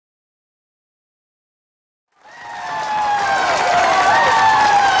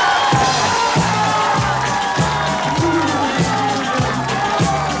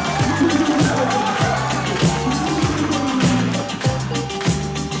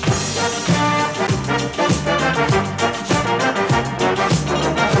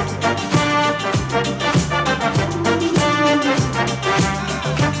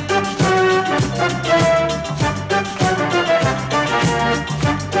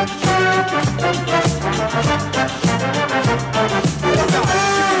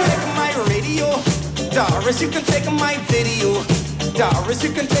Doris, you can take my video. Doris, you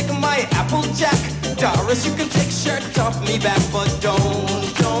can take my Applejack. Doris, you can take shirt off me back, but don't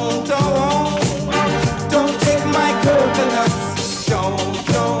take my coconuts. Don't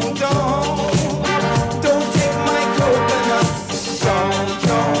take my coconuts. Don't take my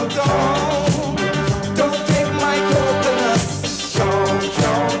coconuts. Don't take my coconuts.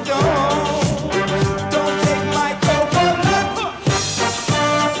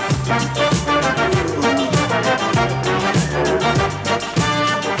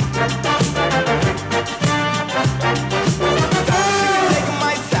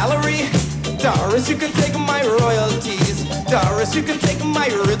 Doris, you can take my royalties. Doris, you can take my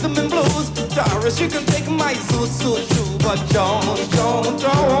rhythm and blues. Doris, you can take my zoot too. But don't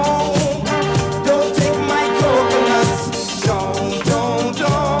take my coconuts. Don't take my coconuts.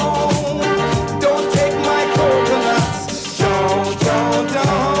 Don't take my coconuts. Don't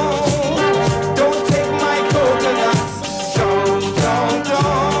take my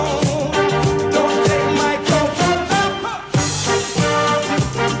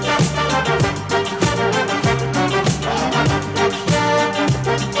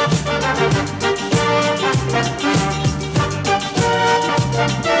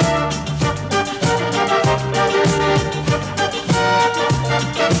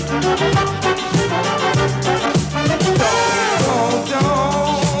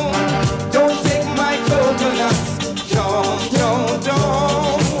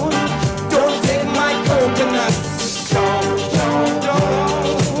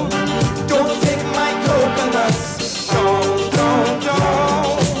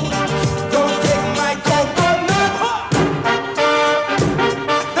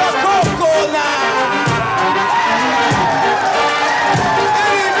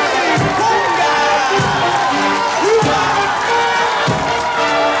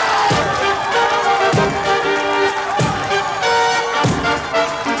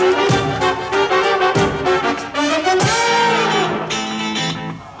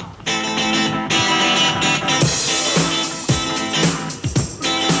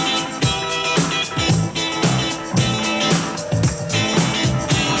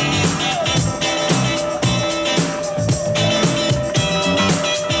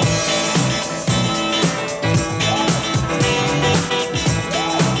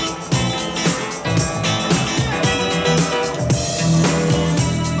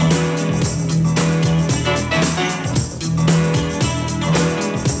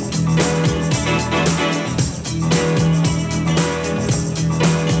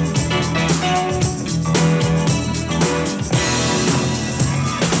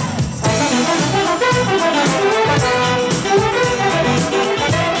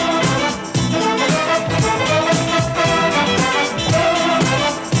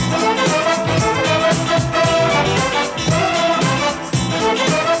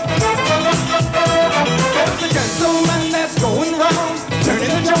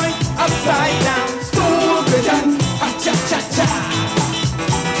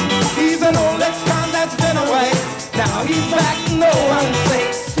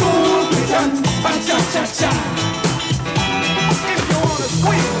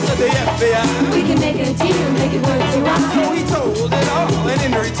We can make a deal, make it worth your while. So he told it all, and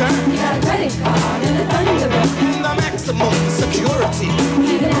in return, he got a credit card and a Thunderbird. The maximum security,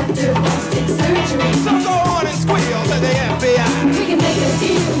 even after plastic surgery. So go on and squeal to the FBI. We can make a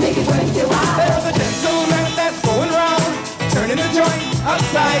deal, make it worth your while. There's a gentleman that's going round, turning the joint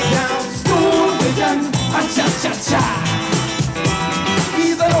upside down. Stool Pigeon, cha-cha-cha.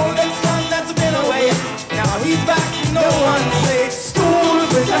 He's an old ex-con that's been away. Now he's back, no one's safe. Stool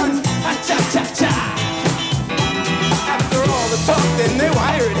Pigeon, cha-cha-cha. After all the talk, then they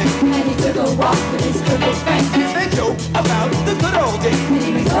wired him. And he took a walk with his crooked friend. And they joked about the good old days. And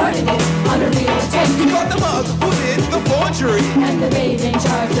he recorded it on a real tape. He got the mug who did the forgery. And the babe in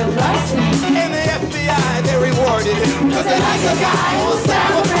charge of larceny. And the FBI, they rewarded him. Cause they like a guy who'll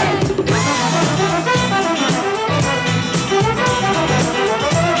stab a friend.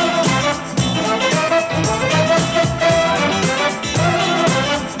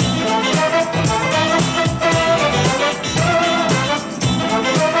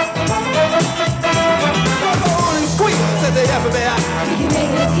 We can make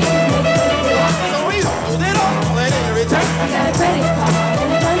a deal, make it worth your while. So he sold it all, and in return, I got a credit card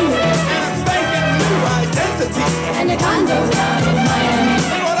and a Thunderbird. and a spanking new identity. And a condo down in Miami.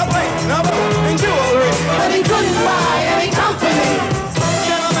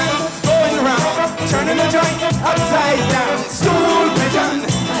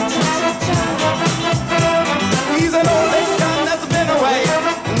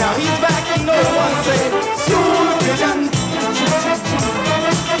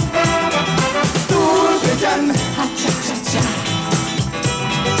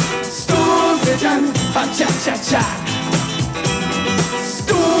 cha-cha-cha.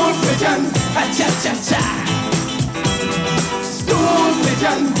 Stool pigeon, ha-cha-cha-cha. Stool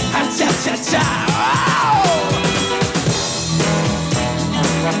pigeon, ha-cha-cha-cha.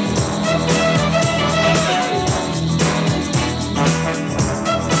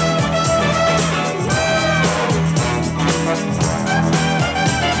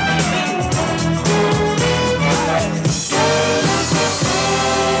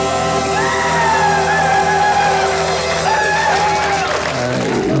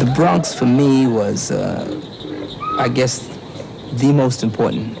 The Bronx for me was, I guess, the most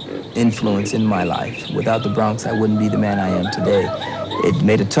important influence in my life. Without the Bronx, I wouldn't be the man I am today. It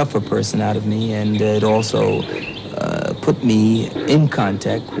made a tougher person out of me, and it also put me in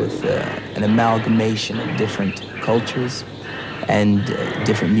contact with an amalgamation of different cultures and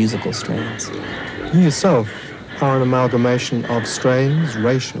different musical strains. You yourself are an amalgamation of strains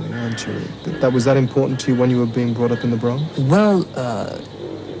racially, aren't you? Was that important to you when you were being brought up in the Bronx? Well,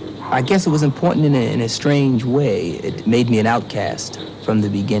 I guess it was important in a strange way. It made me an outcast from the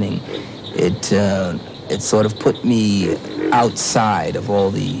beginning. It sort of put me outside of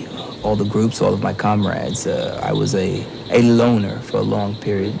all the groups, all of my comrades. I was a loner for a long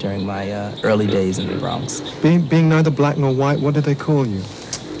period during my early days in the Bronx. Being neither black nor white, what did they call you?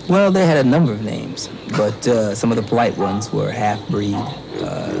 Well, they had a number of names, but some of the polite ones were half-breed.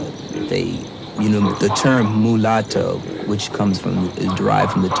 The term mulatto, which is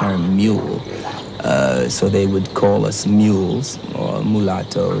derived from the term mule, so they would call us mules or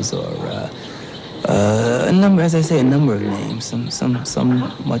mulattoes or a number of names. Some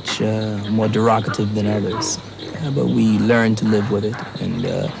much more derogative than others, but we learned to live with it. And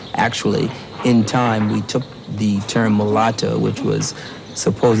actually, in time, we took the term mulatto, which was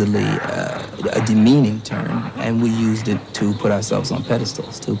supposedly a demeaning term, and we used it to put ourselves on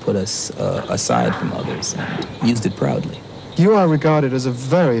pedestals, to put us aside from others, and used it proudly. You are regarded as a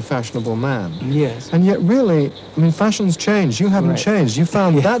very fashionable man. Yes. And yet, really, I mean, fashions change. You haven't changed. You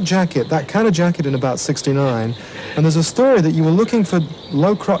found that jacket, that kind of jacket in about 69, and there's a story that you were looking for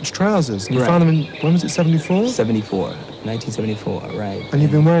low-crotch trousers. And you found them in, when was it, 74? 1974, right. And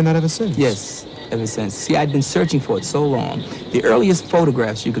you've been wearing that ever since? Yes. Ever since. See, I'd been searching for it so long. The earliest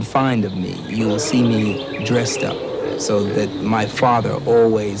photographs you can find of me, you will see me dressed up, so that my father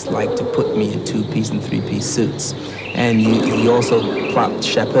always liked to put me in two-piece and three-piece suits. And he also plopped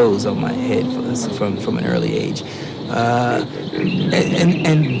chapeaus on my head from an early age. And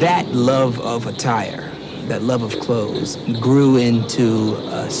that love of attire, that love of clothes, grew into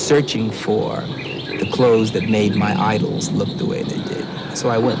searching for the clothes that made my idols look the way they did. So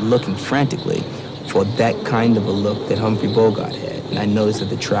I went looking frantically for that kind of a look that Humphrey Bogart had. And I noticed that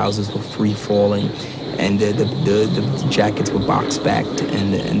the trousers were free-falling, and the jackets were box-backed,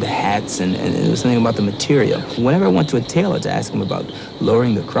 and the hats, and there was something about the material. Whenever I went to a tailor to ask him about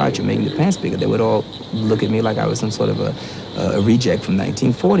lowering the crotch or making the pants bigger, they would all look at me like I was some sort of a reject from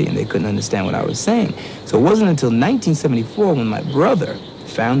 1940, and they couldn't understand what I was saying. So it wasn't until 1974 when my brother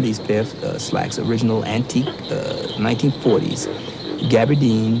found these pair of slacks, original antique 1940s,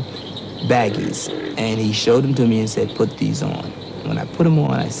 gabardine baggies, and he showed them to me and said, "Put these on." When I put them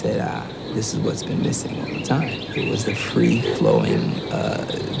on, I said, this is what's been missing all the time. It was the free-flowing,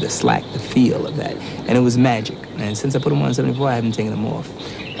 the slack, the feel of that. And it was magic. And since I put them on in 74, I haven't taken them off.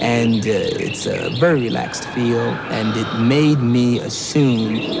 And it's a very relaxed feel, and it made me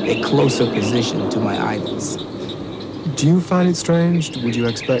assume a closer position to my idols. Do you find it strange? Would you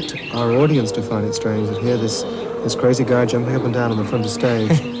expect our audience to find it strange that here this crazy guy jumping up and down on the front of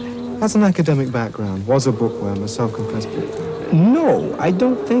stage has an academic background, was a bookworm, a self-confessed bookworm? No, I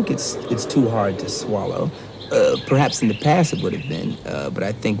don't think it's too hard to swallow. Perhaps in the past it would have been, but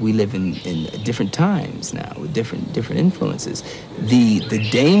I think we live in different times now with different influences. The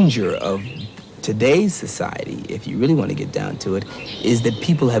danger of today's society, if you really want to get down to it, is that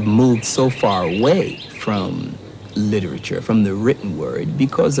people have moved so far away from literature, from the written word,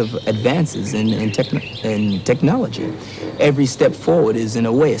 because of advances in technology. Every step forward is, in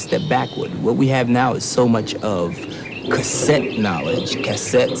a way, a step backward. What we have now is so much of cassette knowledge,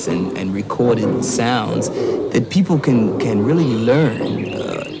 cassettes and recorded sounds, that people can really learn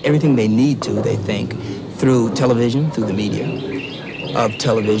everything they need to, they think, through television, through the media of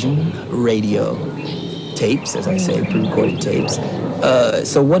television, radio, tapes, as I say, pre-recorded tapes.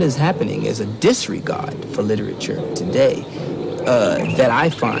 So what is happening is a disregard for literature today that I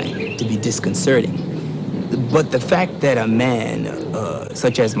find to be disconcerting. But the fact that a man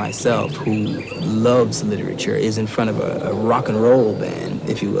such as myself, who loves literature, is in front of a rock and roll band,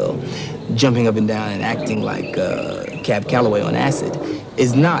 if you will, jumping up and down and acting like Cab Calloway on acid,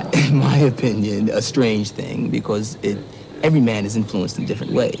 is not, in my opinion, a strange thing because every man is influenced in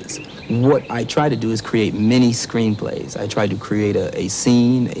different ways. What I try to do is create mini screenplays. I try to create a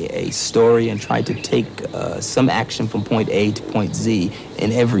scene, a story, and try to take some action from point A to point Z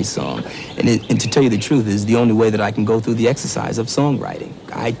in every song. And to tell you the truth, is the only way that I can go through the exercise of songwriting.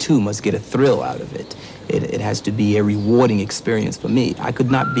 I, too, must get a thrill out of it. It has to be a rewarding experience for me. I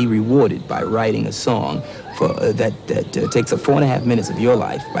could not be rewarded by writing a song that takes up 4.5 minutes of your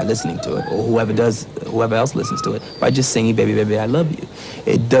life by listening to it, or whoever else listens to it, by just singing "Baby, Baby, I Love You."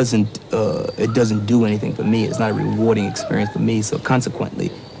 It doesn't do anything for me. It's not a rewarding experience for me. So consequently,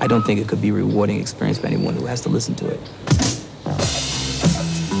 I don't think it could be a rewarding experience for anyone who has to listen to it.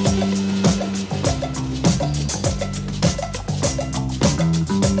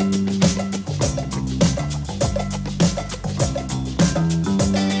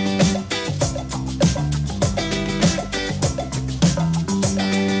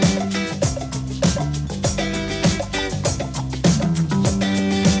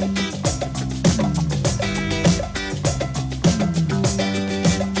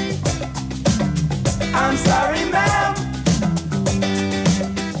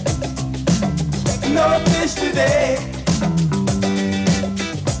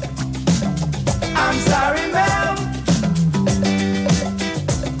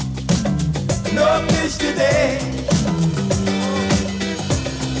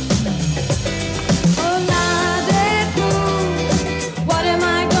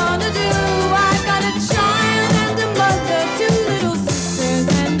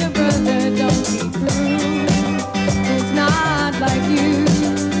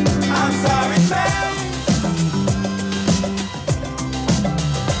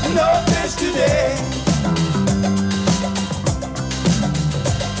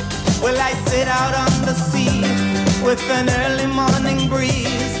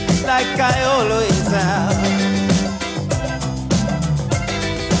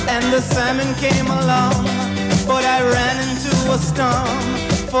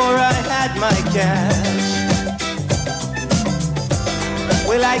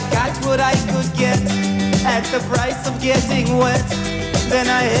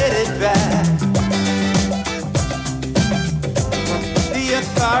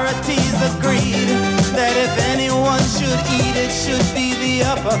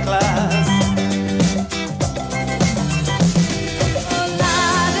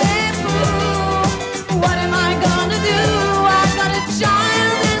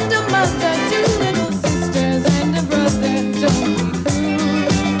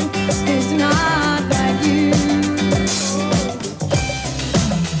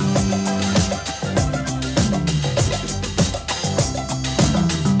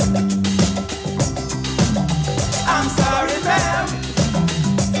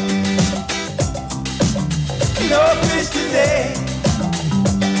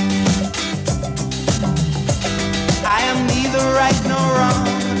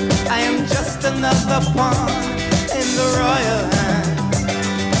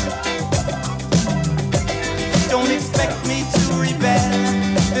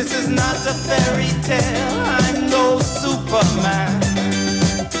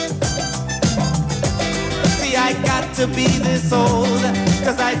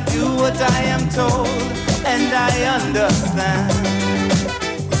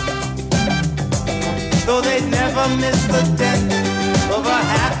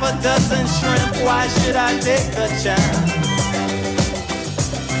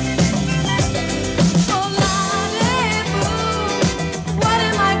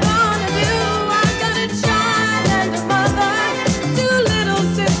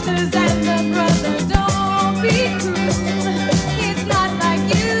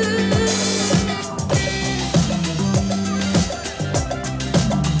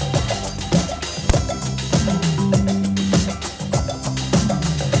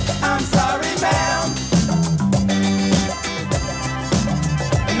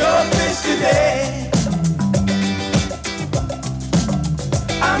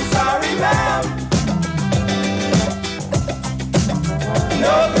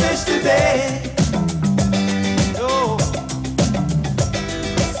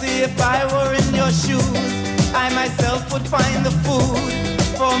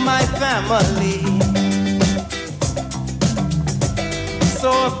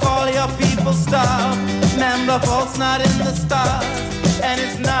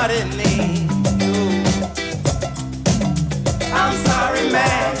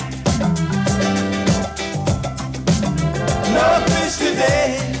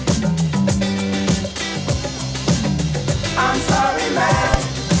 I'm sorry, man.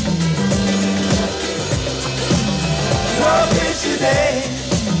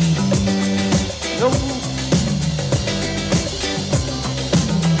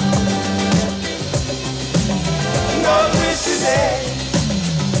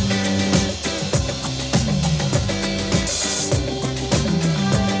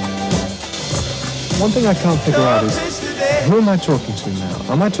 One thing I can't figure out is, who am I talking to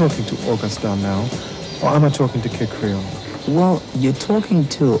now? Am I talking to Auguste Darnell, or am I talking to Kid Creole? Well, you're talking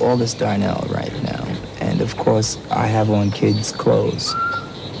to Auguste Darnell right now, and of course, I have on Kid's clothes.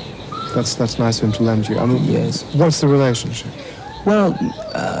 That's nice of him to lend you. I mean, yes. What's the relationship? Well,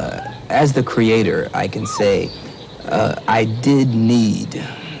 as the creator, I can say I did need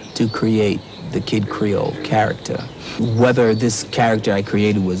to create the Kid Creole character. Whether this character I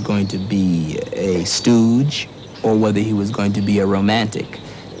created was going to be a stooge or whether he was going to be a romantic,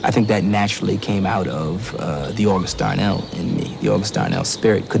 I think that naturally came out of the Auguste Darnell in me. The Auguste Darnell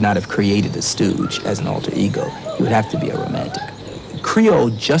spirit could not have created a stooge as an alter ego. He would have to be a romantic. Creole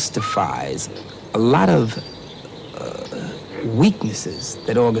justifies a lot of weaknesses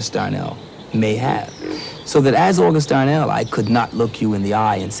that Auguste Darnell may have. So that as Auguste Darnell, I could not look you in the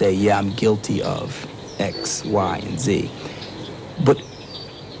eye and say, yeah, I'm guilty of X, Y, and Z. But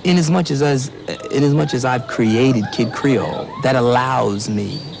in as much as I've created Kid Creole, that allows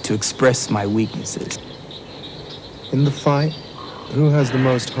me to express my weaknesses. In the fight, who has the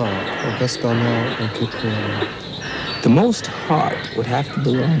most heart, Auguste Darnell or Kid Creole? The most heart would have to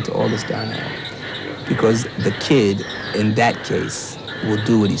belong to Auguste Darnell, because the kid, in that case, will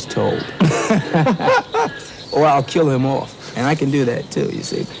do what he's told. Or I'll kill him off. And I can do that too, you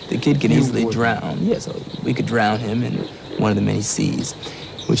see. The kid can easily drown. Yes, yeah, so we could drown him in one of the many seas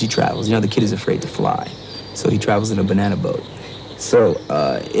which he travels. You know, the kid is afraid to fly, so he travels in a banana boat. So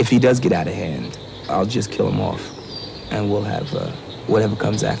if he does get out of hand, I'll just kill him off, and we'll have whatever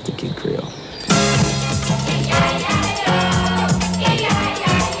comes after Kid Creole.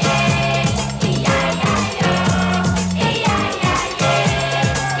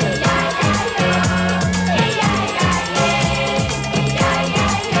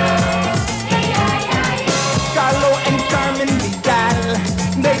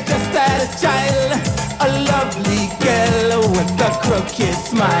 Crooked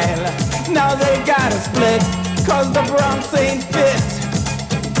smile. Now they got a split, cause the Bronx ain't fit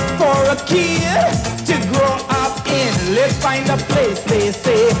for a kid to grow up in. Let's find a place, they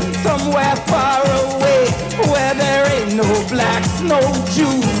say, somewhere far away, where there ain't no blacks, no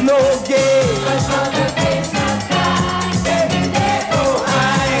Jews, no gays. But for the grace of God, every day go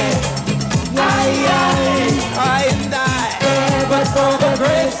high, I and I. But for the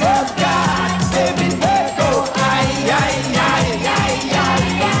grace of God, every day go high,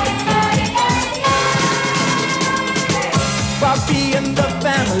 Bobby and the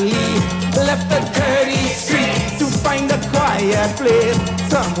family left the dirty streets to find a quiet place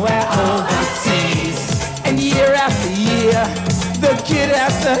somewhere overseas. And year after year, the kid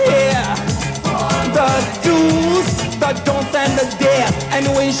has to hear the do's, the don'ts, and the dare. And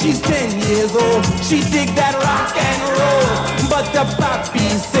when she's 10 years old, she dig that rock and roll. But the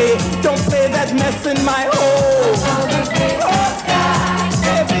poppies say, don't play that mess in my hole. Oh God,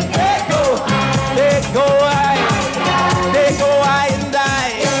 every day go high, they go high. They go I and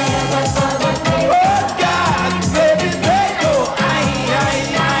I. Oh God, baby, they go I.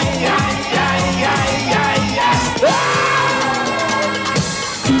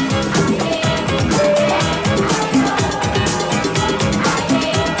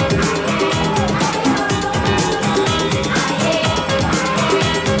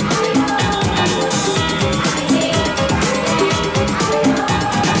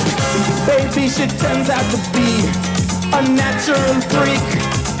 Baby, she turns out to be a natural freak.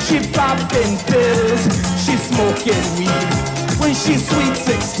 She popping pills, she smoking weed. When she's sweet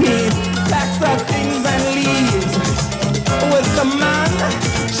 16, packs her things and leaves. With the man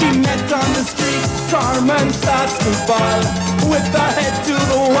she met on the street, Carmen starts to fall. With her head to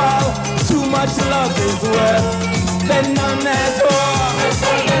the wall, too much love is worth than none at all.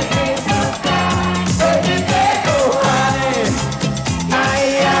 Baby, they go high, I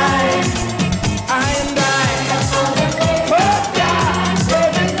and I.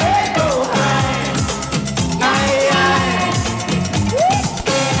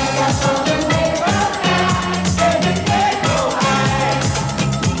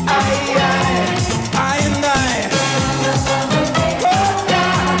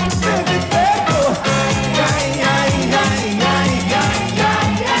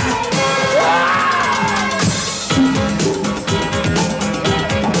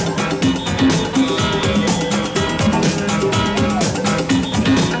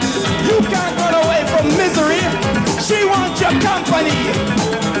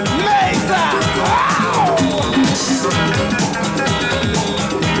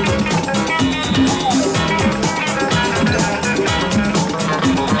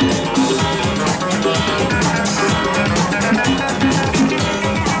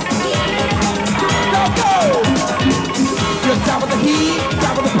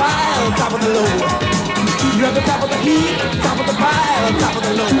 beat.